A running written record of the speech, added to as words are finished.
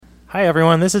Hi,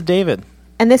 everyone. This is David.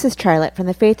 And this is Charlotte from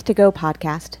the Faith to Go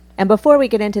podcast. And before we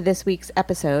get into this week's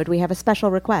episode, we have a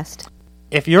special request.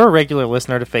 If you're a regular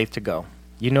listener to Faith to Go,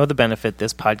 you know the benefit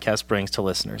this podcast brings to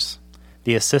listeners,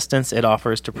 the assistance it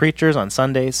offers to preachers on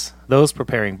Sundays, those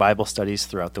preparing Bible studies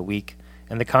throughout the week,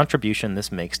 and the contribution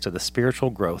this makes to the spiritual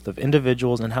growth of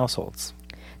individuals and households.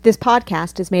 This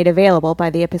podcast is made available by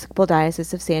the Episcopal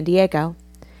Diocese of San Diego.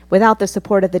 Without the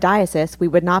support of the diocese, we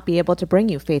would not be able to bring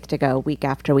you Faith to Go week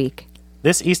after week.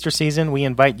 This Easter season, we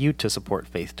invite you to support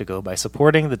Faith to Go by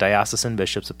supporting the Diocesan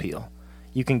Bishop's Appeal.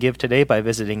 You can give today by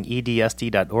visiting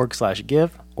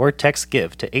edsd.org/give or text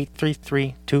GIVE to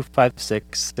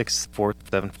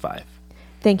 833-256-6475.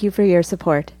 Thank you for your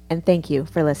support, and thank you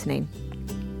for listening.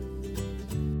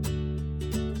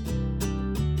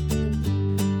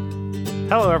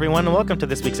 Hello, everyone, and welcome to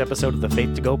this week's episode of the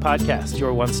Faith to Go podcast,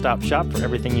 your one-stop shop for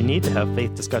everything you need to have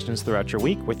faith discussions throughout your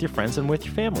week with your friends and with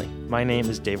your family. My name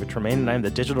is David Tremaine, and I'm the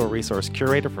Digital Resource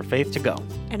Curator for Faith to Go.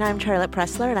 And I'm Charlotte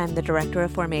Pressler, and I'm the Director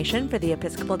of Formation for the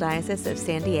Episcopal Diocese of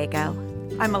San Diego.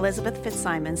 I'm Elizabeth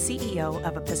Fitzsimons, CEO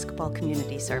of Episcopal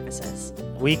Community Services.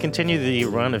 We continue the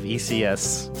run of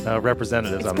ECS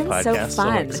representatives on the podcast. So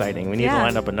fun. So exciting. We need to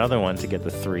line up another one to get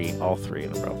all three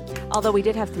in a row. Although we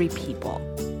did have 3 people.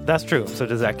 That's true. So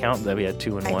does that count that we had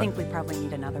 2 and 1? I think we probably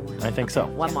need another one. I think so.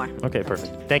 One more. Okay,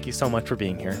 perfect. Thank you so much for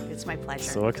being here. It's my pleasure.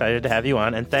 So excited to have you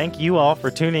on. And thank you all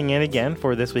for tuning in again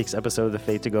for this week's episode of the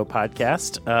Faith to Go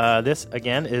podcast. This,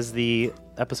 again, is the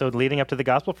episode leading up to the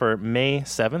gospel for May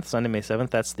 7th, Sunday, May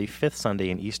 7th. That's the 5th Sunday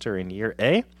in Easter in year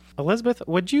A. Elizabeth,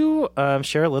 would you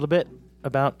share a little bit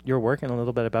about your work and a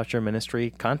little bit about your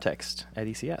ministry context at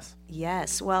ECS?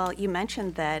 Yes. Well, you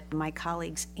mentioned that my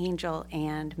colleagues Angel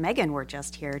and Megan were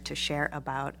just here to share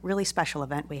about a really special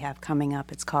event we have coming up.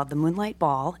 It's called the Moonlight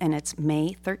Ball, and it's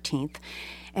May 13th.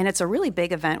 And it's a really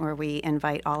big event where we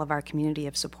invite all of our community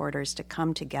of supporters to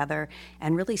come together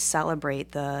and really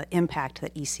celebrate the impact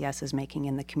that ECS is making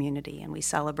in the community. And we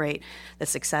celebrate the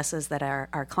successes that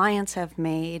our clients have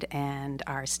made and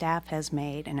our staff has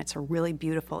made. And it's a really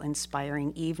beautiful,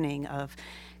 inspiring evening of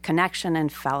connection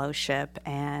and fellowship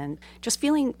and just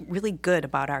feeling really good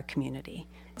about our community.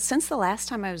 Since the last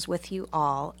time I was with you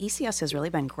all, ECS has really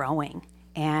been growing.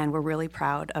 And we're really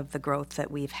proud of the growth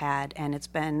that we've had, and it's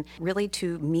been really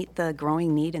to meet the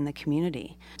growing need in the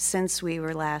community. Since we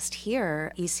were last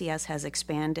here, ECS has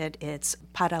expanded its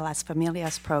Para las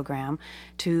Familias program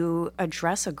to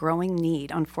address a growing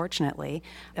need, unfortunately,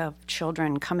 of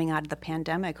children coming out of the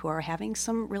pandemic who are having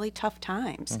some really tough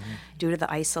times due to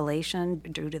the isolation,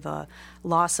 due to the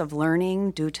loss of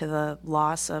learning, due to the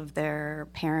loss of their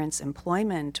parents'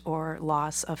 employment, or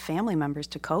loss of family members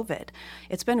to COVID.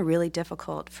 It's been really difficult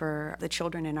for the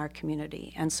children in our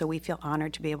community, and so we feel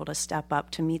honored to be able to step up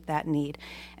to meet that need.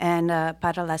 And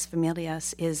Para las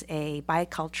Familias is a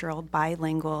bicultural,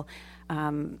 bilingual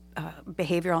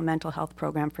behavioral mental health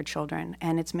program for children,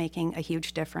 and it's making a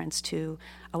huge difference to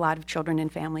a lot of children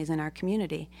and families in our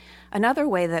community. Another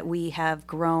way that we have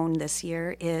grown this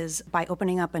year is by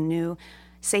opening up a new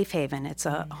safe haven. It's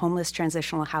a homeless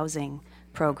transitional housing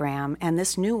program, and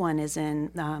this new one is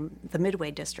in the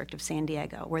Midway district of San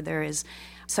Diego, where there is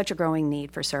such a growing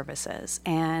need for services.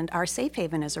 And our Safe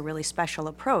Haven is a really special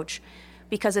approach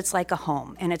because it's like a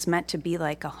home, and it's meant to be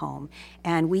like a home.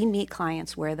 And we meet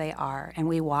clients where they are, and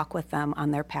we walk with them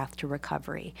on their path to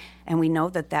recovery. And we know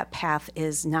that that path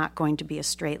is not going to be a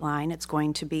straight line. It's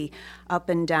going to be up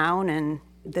and down and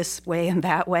this way and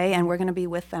that way, and we're going to be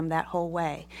with them that whole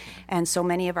way. And so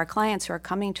many of our clients who are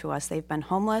coming to us, they've been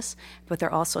homeless, but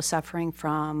they're also suffering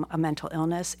from a mental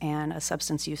illness and a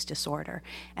substance use disorder.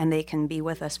 And they can be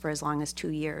with us for as long as 2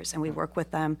 years, and we work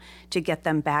with them to get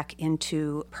them back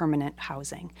into permanent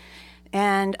housing.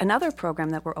 And another program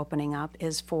that we're opening up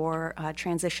is for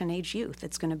transition-age youth.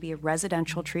 It's going to be a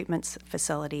residential treatment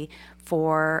facility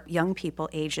for young people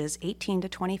ages 18 to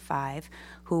 25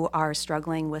 who are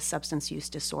struggling with substance use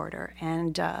disorder.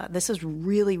 And this is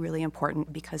really, really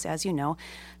important because, as you know,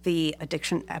 the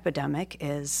addiction epidemic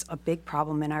is a big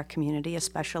problem in our community,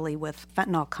 especially with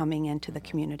fentanyl coming into the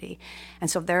community.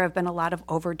 And so there have been a lot of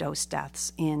overdose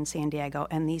deaths in San Diego,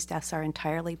 and these deaths are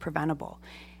entirely preventable.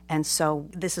 And so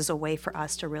this is a way for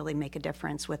us to really make a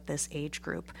difference with this age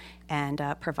group and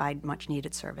provide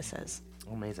much-needed services.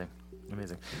 Amazing.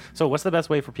 Amazing. So what's the best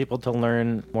way for people to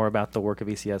learn more about the work of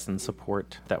ECS and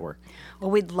support that work?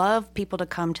 Well, we'd love people to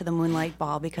come to the Moonlight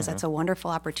Ball because that's a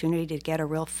wonderful opportunity to get a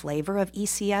real flavor of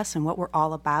ECS and what we're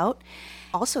all about.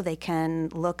 Also, they can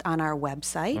look on our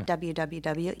website,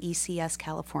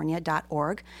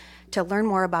 www.ecscalifornia.org, to learn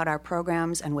more about our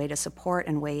programs and way to support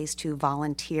and ways to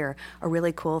volunteer. A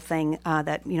really cool thing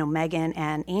that Megan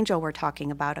and Angel were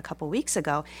talking about a couple weeks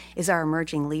ago is our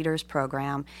Emerging Leaders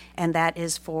program, and that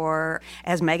is for,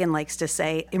 as Megan likes to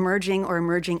say, emerging or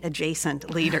emerging adjacent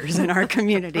leaders in our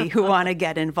community who want to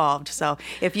get involved. So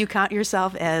if you count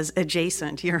yourself as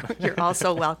adjacent, you're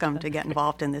also welcome to get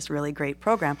involved in this really great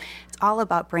program. It's all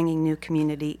about bringing new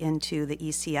community into the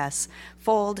ECS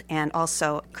fold and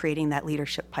also creating that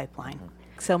leadership pipeline.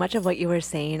 So much of what you were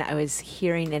saying, I was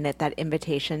hearing in it that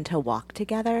invitation to walk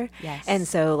together. Yes. And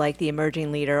so like the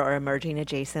emerging leader or emerging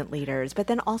adjacent leaders, but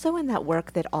then also in that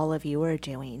work that all of you are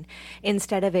doing,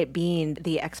 instead of it being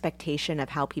the expectation of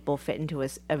how people fit into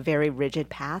a very rigid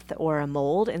path or a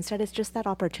mold, instead it's just that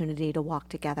opportunity to walk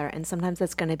together. And sometimes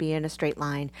that's going to be in a straight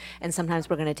line, and sometimes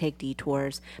we're going to take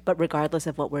detours, but regardless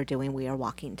of what we're doing, we are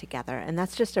walking together. And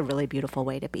that's just a really beautiful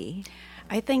way to be.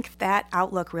 I think that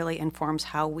outlook really informs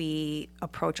how we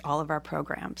approach all of our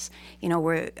programs.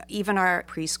 Even our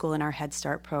preschool and our Head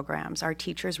Start programs, our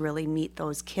teachers really meet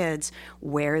those kids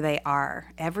where they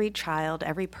are. Every child,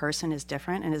 every person is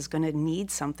different and is going to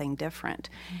need something different.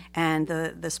 And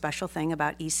the special thing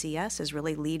about ECS is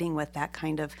really leading with that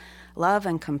kind of love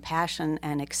and compassion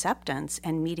and acceptance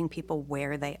and meeting people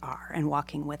where they are and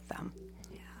walking with them.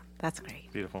 That's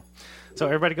great. Beautiful. So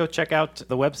everybody go check out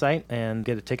the website and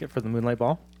get a ticket for the Moonlight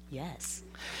Ball. Yes.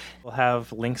 We'll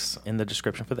have links in the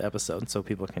description for the episode so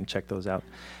people can check those out.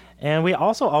 And we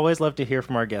also always love to hear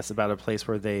from our guests about a place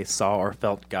where they saw or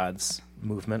felt God's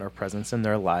movement or presence in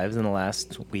their lives in the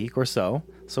last week or so.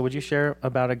 So would you share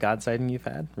about a God sighting you've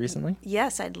had recently?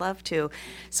 Yes, I'd love to.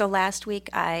 So last week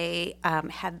I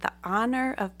had the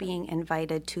honor of being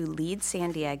invited to lead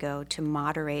San Diego to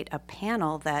moderate a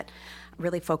panel that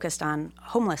really focused on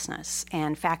homelessness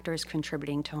and factors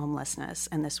contributing to homelessness.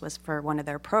 And this was for one of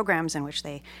their programs in which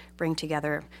they bring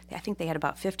together, I think they had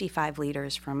about 55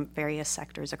 leaders from various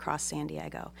sectors across San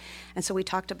Diego. And so we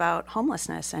talked about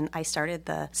homelessness, and I started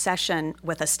the session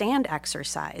with a stand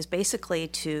exercise, basically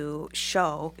to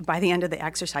show by the end of the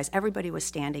exercise, everybody was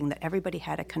standing, that everybody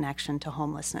had a connection to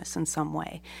homelessness in some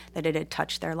way, that it had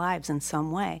touched their lives in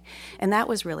some way. And that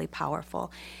was really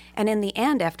powerful. And in the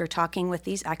end, after talking with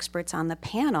these experts on the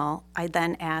panel, I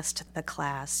then asked the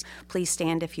class, please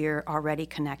stand if you're already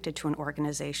connected to an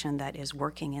organization that is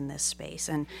working in this space.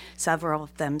 And several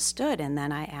of them stood. And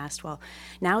then I asked, well,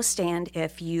 now stand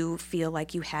if you feel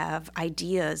like you have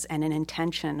ideas and an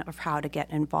intention of how to get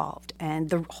involved. And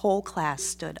the whole class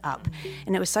stood up.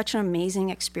 And it was such an amazing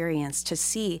experience to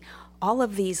see all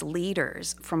of these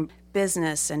leaders from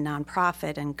business and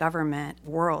nonprofit and government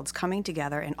worlds coming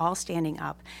together and all standing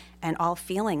up and all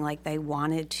feeling like they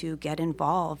wanted to get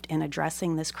involved in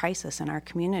addressing this crisis in our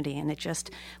community. And it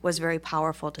just was very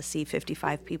powerful to see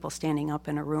 55 people standing up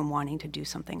in a room wanting to do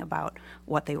something about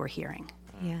what they were hearing.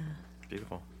 Yeah.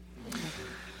 Beautiful.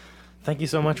 Thank you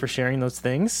so much for sharing those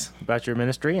things about your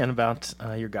ministry and about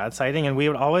your God sighting. And we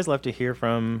would always love to hear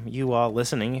from you all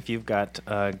listening if you've got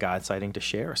God sighting to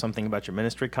share or something about your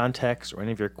ministry context or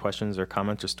any of your questions or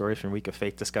comments or stories from Week of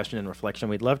Faith discussion and reflection.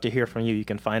 We'd love to hear from you. You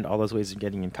can find all those ways of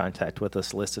getting in contact with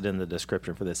us listed in the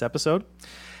description for this episode.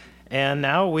 And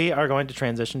now we are going to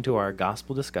transition to our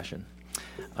gospel discussion.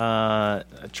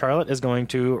 Charlotte is going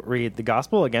to read the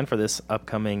gospel again for this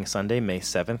upcoming Sunday, May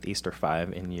 7th, Easter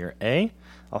 5 in Year A.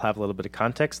 I'll have a little bit of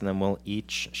context, and then we'll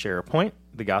each share a point.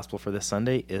 The gospel for this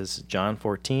Sunday is John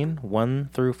 14, 1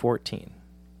 through 14.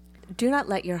 Do not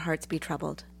let your hearts be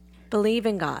troubled. Believe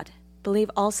in God.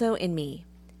 Believe also in me.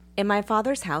 In my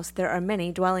Father's house there are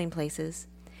many dwelling places.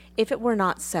 If it were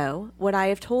not so, would I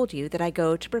have told you that I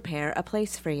go to prepare a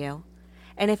place for you?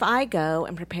 And if I go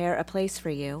and prepare a place for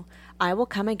you, I will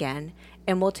come again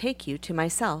and will take you to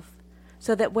myself,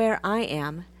 so that where I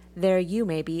am, there you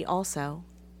may be also.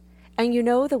 And you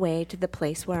know the way to the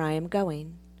place where I am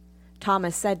going.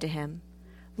 Thomas said to him,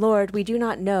 Lord, we do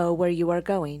not know where you are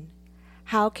going.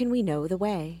 How can we know the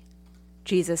way?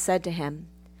 Jesus said to him,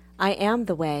 I am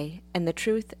the way and the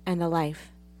truth and the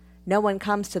life. No one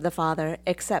comes to the Father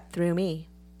except through me.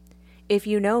 If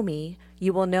you know me,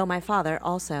 you will know my Father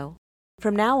also.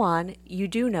 From now on you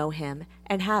do know him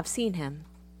and have seen him.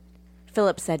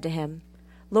 Philip said to him,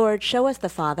 Lord, show us the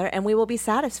Father, and we will be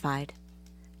satisfied.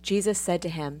 Jesus said to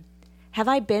him, Have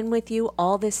I been with you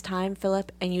all this time,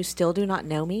 Philip, and you still do not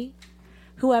know me?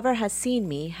 Whoever has seen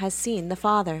me has seen the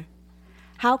Father.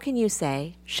 How can you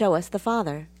say, Show us the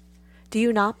Father? Do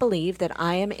you not believe that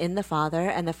I am in the Father,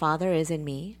 and the Father is in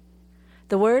me?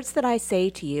 The words that I say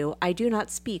to you I do not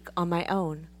speak on my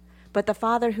own, but the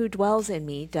Father who dwells in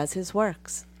me does his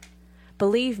works.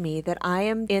 Believe me that I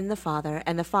am in the Father,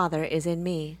 and the Father is in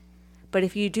me. But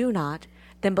if you do not,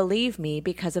 then believe me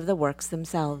because of the works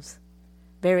themselves.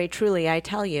 Very truly I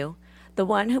tell you, the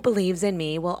one who believes in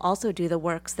me will also do the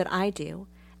works that I do,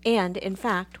 and, in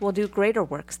fact, will do greater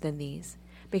works than these,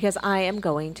 because I am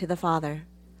going to the Father.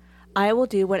 I will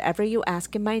do whatever you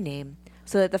ask in my name,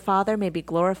 so that the Father may be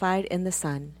glorified in the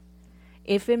Son.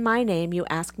 If in my name you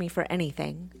ask me for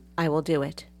anything, I will do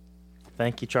it.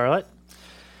 Thank you, Charlotte.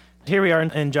 Here we are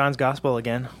in John's Gospel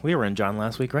again. We were in John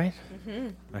last week, right?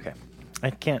 Mm-hmm. Okay. I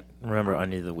can't remember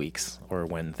any of the weeks or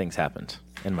when things happened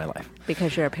in my life.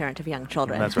 Because you're a parent of young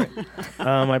children. That's right.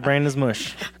 My brain is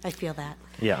mush. I feel that.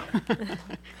 Yeah.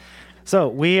 So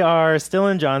we are still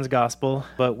in John's Gospel,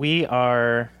 but we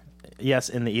are, yes,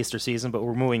 in the Easter season, but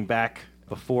we're moving back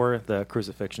before the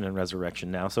crucifixion and resurrection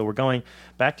now. So we're going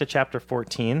back to chapter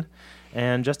 14.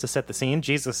 And just to set the scene,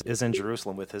 Jesus is in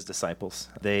Jerusalem with his disciples.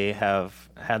 They have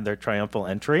had their triumphal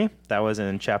entry. That was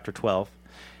in chapter 12.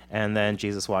 And then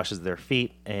Jesus washes their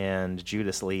feet, and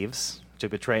Judas leaves to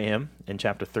betray him in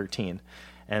chapter 13.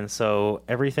 And so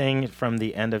everything from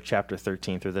the end of chapter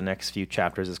 13 through the next few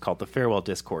chapters is called the farewell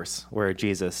discourse, where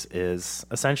Jesus is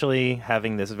essentially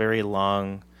having this very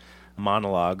long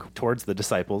monologue towards the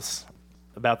disciples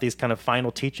about these kind of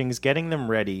final teachings, getting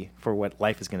them ready for what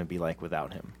life is going to be like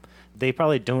without him. They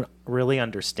probably don't really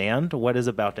understand what is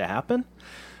about to happen,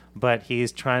 but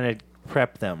he's trying to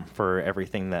prep them for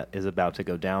everything that is about to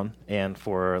go down and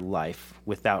for life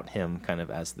without him kind of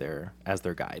as their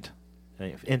guide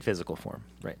in physical form,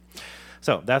 right?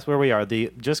 So that's where we are.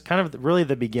 Just kind of really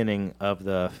the beginning of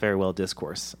the farewell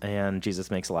discourse, and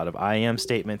Jesus makes a lot of I am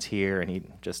statements here, and he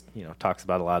just talks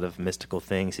about a lot of mystical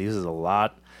things. He uses a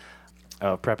lot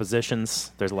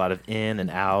prepositions. There's a lot of in and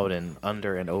out and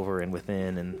under and over and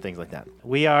within and things like that.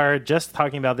 We are just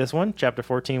talking about this one, chapter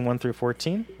 14, 1 through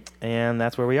 14, and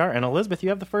that's where we are. And Elizabeth, you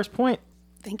have the first point.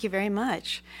 Thank you very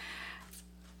much.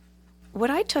 What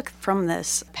I took from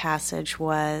this passage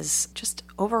was just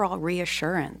overall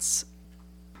reassurance.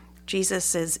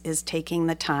 Jesus is taking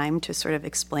the time to sort of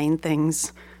explain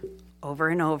things over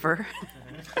and over.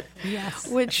 Yes.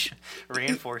 Which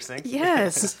reinforcing.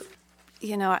 Yes.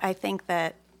 I think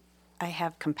that I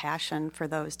have compassion for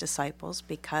those disciples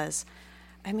because,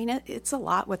 it's a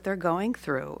lot what they're going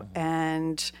through,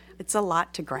 and it's a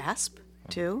lot to grasp,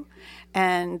 too.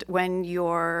 And when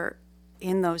you're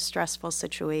in those stressful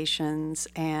situations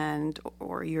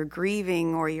or you're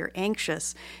grieving or you're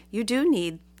anxious, you do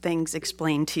need things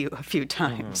explained to you a few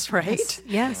times, right?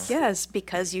 Yes,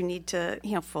 because you need to,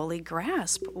 fully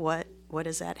grasp what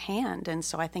is at hand. And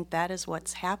so I think that is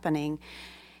what's happening.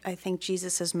 I think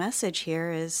Jesus' message here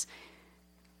is,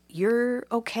 you're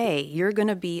okay. You're going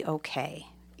to be okay.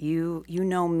 You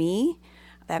know me.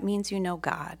 That means you know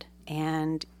God,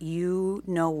 and you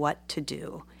know what to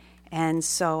do. And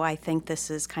so I think this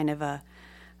is kind of a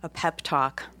pep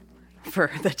talk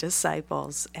for the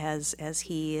disciples as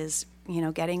he is,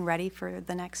 getting ready for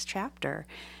the next chapter.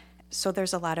 So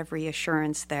there's a lot of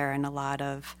reassurance there and a lot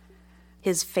of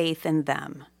his faith in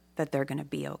them that they're going to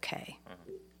be okay.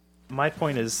 My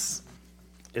point is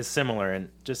similar, and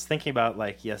just thinking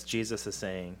about yes, Jesus is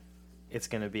saying it's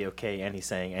going to be okay, and he's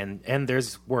saying and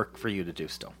there's work for you to do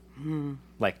still. Mm.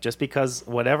 Just because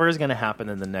whatever is going to happen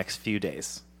in the next few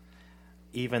days,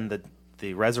 even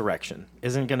the resurrection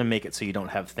isn't going to make it so you don't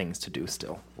have things to do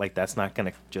still. That's not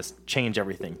going to just change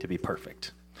everything to be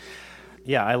perfect.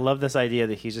 Yeah, I love this idea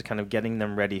that he's just kind of getting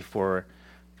them ready for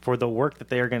the work that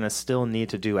they are going to still need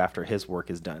to do after his work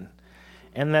is done.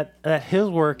 And that his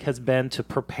work has been to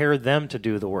prepare them to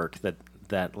do the work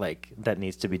that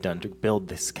needs to be done to build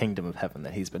this kingdom of heaven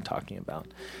that he's been talking about.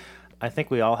 I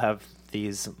think we all have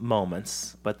these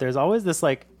moments, but there's always this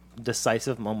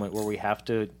decisive moment where we have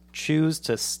to choose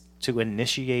to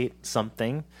initiate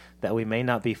something that we may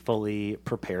not be fully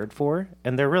prepared for.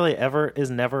 And there really is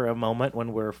never a moment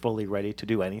when we're fully ready to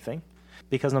do anything,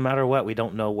 because no matter what, we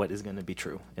don't know what is going to be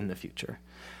true in the future.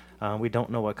 We don't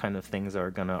know what kind of things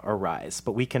are going to arise,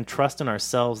 but we can trust in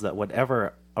ourselves that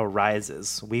whatever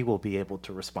arises, we will be able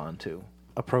to respond to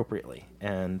appropriately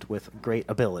and with great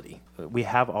ability. We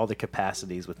have all the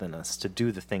capacities within us to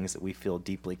do the things that we feel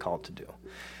deeply called to do.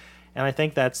 And I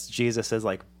think that's Jesus'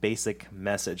 basic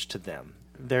message to them.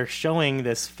 They're showing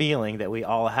this feeling that we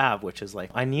all have, which is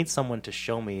I need someone to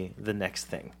show me the next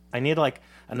thing. I need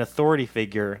an authority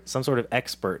figure, some sort of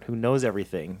expert who knows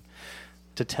everything,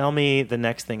 to tell me the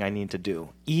next thing I need to do,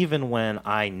 even when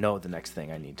I know the next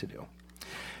thing I need to do.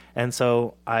 And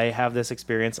so I have this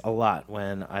experience a lot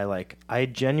when I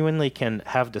genuinely can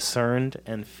have discerned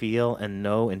and feel and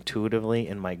know intuitively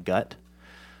in my gut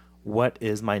what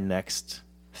is my next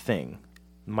thing,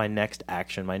 my next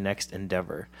action, my next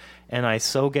endeavor. And I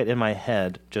so get in my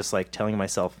head just telling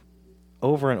myself,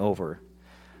 over and over.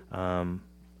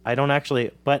 I don't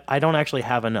actually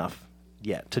have enough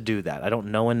yet to do that. I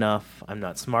don't know enough. I'm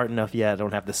not smart enough yet. I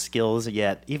don't have the skills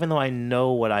yet, even though I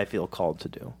know what I feel called to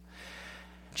do.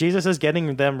 Jesus is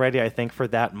getting them ready, I think, for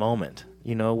that moment,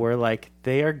 where like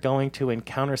they are going to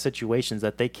encounter situations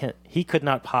that he could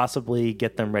not possibly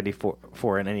get them ready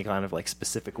for in any kind of like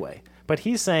specific way. But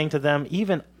he's saying to them,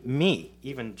 even me,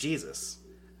 even Jesus,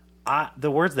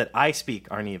 the words that I speak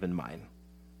aren't even mine.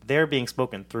 They're being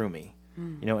spoken through me,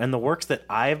 and the works that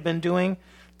I've been doing,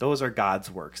 those are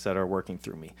God's works that are working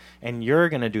through me. And you're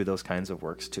going to do those kinds of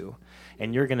works too.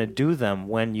 And you're going to do them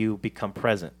when you become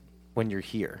present, when you're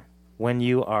here. When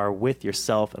you are with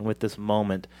yourself and with this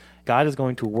moment, God is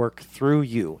going to work through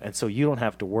you. And so you don't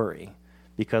have to worry,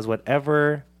 because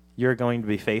whatever you're going to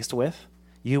be faced with,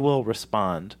 you will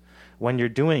respond when you're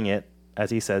doing it,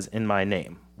 as he says, in my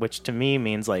name, which to me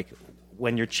means like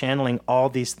when you're channeling all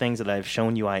these things that I've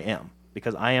shown you I am,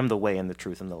 because I am the way and the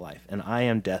truth and the life, and I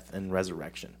am death and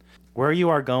resurrection. Where you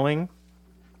are going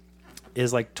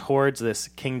is like towards this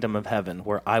kingdom of heaven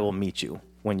where I will meet you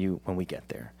when we get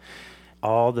there.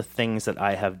 All the things that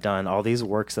I have done, all these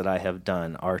works that I have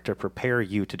done are to prepare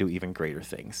you to do even greater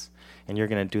things. And you're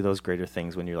going to do those greater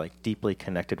things when you're like deeply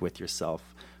connected with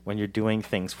yourself, when you're doing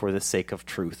things for the sake of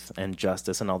truth and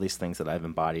justice and all these things that I've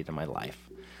embodied in my life,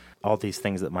 all these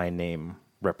things that my name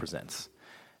represents.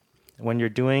 When you're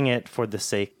doing it for the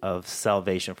sake of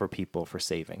salvation for people, for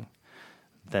saving,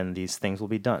 then these things will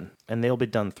be done, and they'll be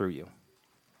done through you.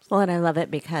 Well, and I love it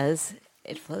because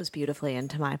it flows beautifully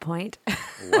into my point.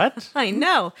 What? I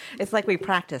know. It's like we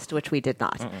practiced, which we did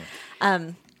not.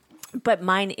 But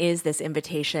mine is this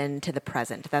invitation to the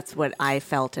present. That's what I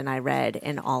felt and I read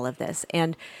in all of this.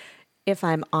 And if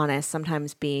I'm honest,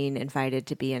 sometimes being invited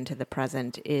to be into the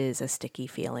present is a sticky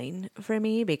feeling for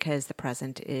me, because the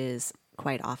present is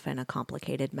quite often a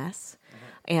complicated mess.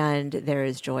 And there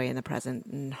is joy in the present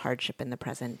and hardship in the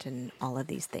present and all of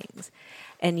these things.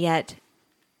 And yet,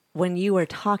 when you were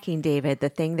talking, David, the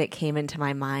thing that came into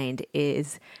my mind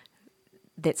is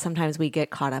that sometimes we get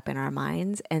caught up in our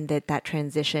minds, and that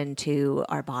transition to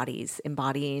our bodies,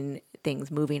 embodying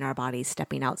things, moving our bodies,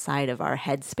 stepping outside of our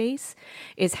head space,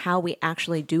 is how we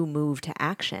actually do move to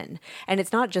action. And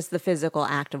it's not just the physical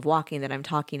act of walking that I'm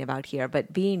talking about here,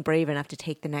 but being brave enough to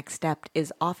take the next step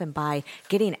is often by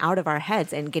getting out of our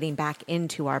heads and getting back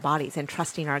into our bodies and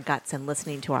trusting our guts and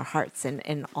listening to our hearts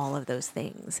and all of those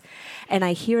things. And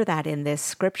I hear that in this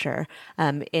scripture,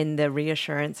 in the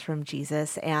reassurance from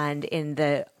Jesus, and in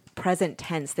the present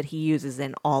tense that he uses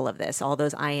in all of this, all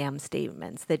those I am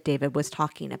statements that David was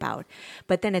talking about.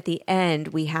 But then at the end,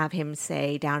 we have him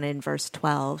say down in verse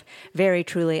 12, "Very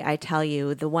truly, I tell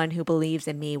you, the one who believes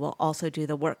in me will also do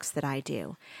the works that I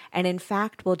do. And in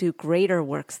fact, will do greater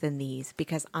works than these,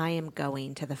 because I am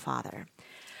going to the Father."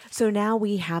 So now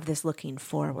we have this looking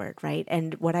forward, right?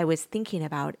 And what I was thinking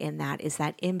about in that is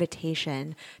that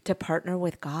invitation to partner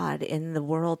with God in the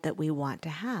world that we want to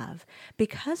have,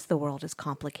 because the world is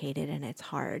complicated and it's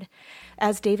hard.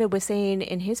 As David was saying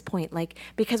in his point, like,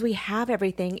 because we have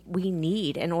everything we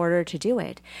need in order to do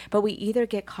it, but we either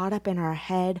get caught up in our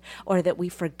head or that we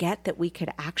forget that we could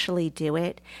actually do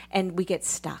it and we get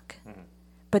stuck.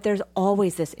 But there's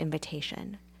always this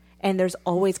invitation, and there's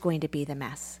always going to be the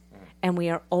mess. And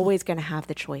we are always going to have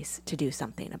the choice to do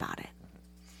something about it.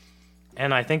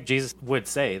 And I think Jesus would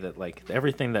say that like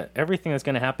everything that's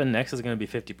going to happen next is going to be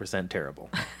 50% terrible.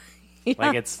 Yeah.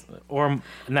 Like and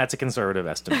that's a conservative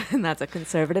estimate. And that's a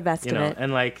conservative estimate.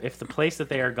 And like if the place that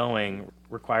they are going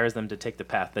requires them to take the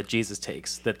path that Jesus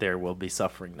takes, that there will be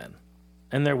suffering then.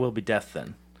 And there will be death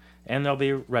then. And there'll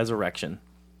be resurrection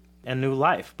and new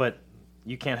life. But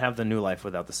you can't have the new life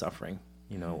without the suffering.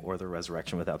 Or the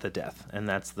resurrection without the death. And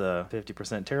that's the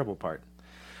 50% terrible part.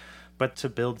 But to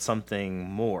build something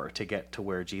more, to get to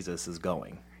where Jesus is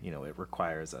going, it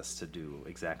requires us to do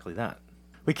exactly that.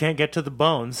 We can't get to the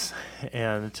bones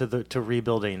and to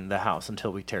rebuilding the house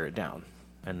until we tear it down.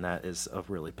 And that is a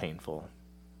really painful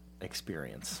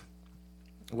experience.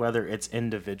 Whether it's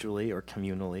individually or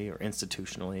communally or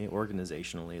institutionally,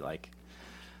 organizationally, like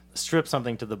strip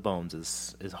something to the bones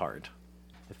is hard.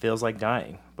 It feels like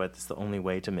dying, but it's the only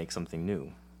way to make something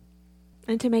new.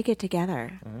 And to make it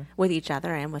together with each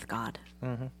other and with God.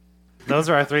 Those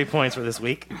are our 3 points for this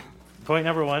week. Point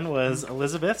number 1 was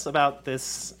Elizabeth's about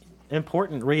this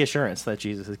important reassurance that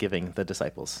Jesus is giving the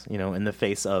disciples, in the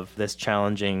face of this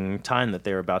challenging time that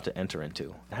they're about to enter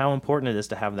into. How important it is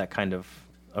to have that kind of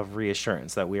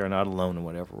reassurance that we are not alone in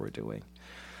whatever we're doing.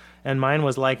 And mine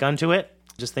was like unto it,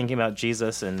 just thinking about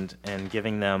Jesus and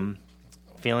giving them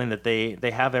feeling that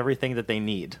they have everything that they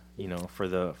need, for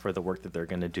the work that they're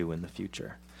going to do in the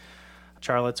future.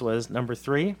 Charlotte's was number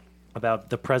 3, about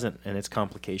the present and its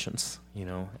complications,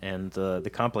 and the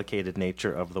complicated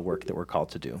nature of the work that we're called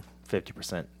to do.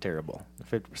 50% terrible,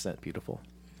 50% beautiful,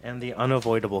 and the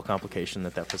unavoidable complication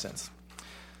that presents.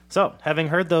 So, having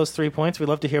heard those 3 points, we'd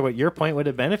love to hear what your point would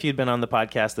have been if you'd been on the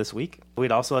podcast this week.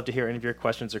 We'd also love to hear any of your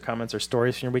questions or comments or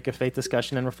stories from your week of faith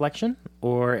discussion and reflection,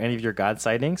 or any of your God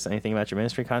sightings, anything about your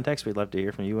ministry context. We'd love to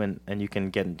hear from you, and you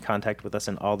can get in contact with us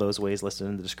in all those ways listed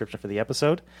in the description for the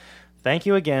episode. Thank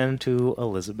you again to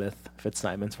Elizabeth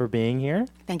Fitzsimons for being here.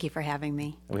 Thank you for having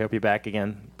me. We hope you're back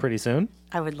again pretty soon.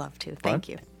 I would love to. Thank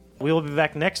you. We will be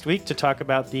back next week to talk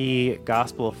about the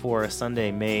Gospel for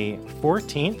Sunday, May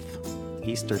 14th.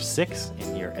 Easter 6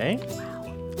 in year A. Wow.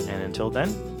 And until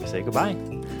then, we say goodbye.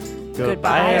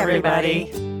 Goodbye, everybody.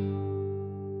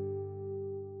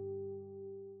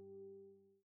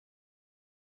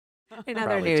 In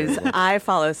other news, I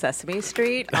follow Sesame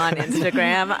Street on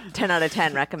Instagram. 10 out of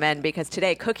 10 recommend, because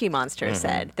today Cookie Monster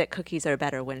said that cookies are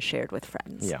better when shared with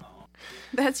friends. Yeah.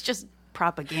 That's just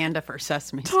propaganda for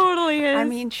Sesame Street. Totally is. I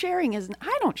mean, sharing is...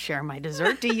 I don't share my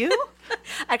dessert. Do you?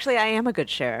 Actually, I am a good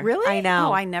sharer. Really? I know.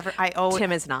 Oh, I never...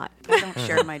 Tim is not. I don't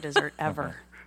share my dessert ever.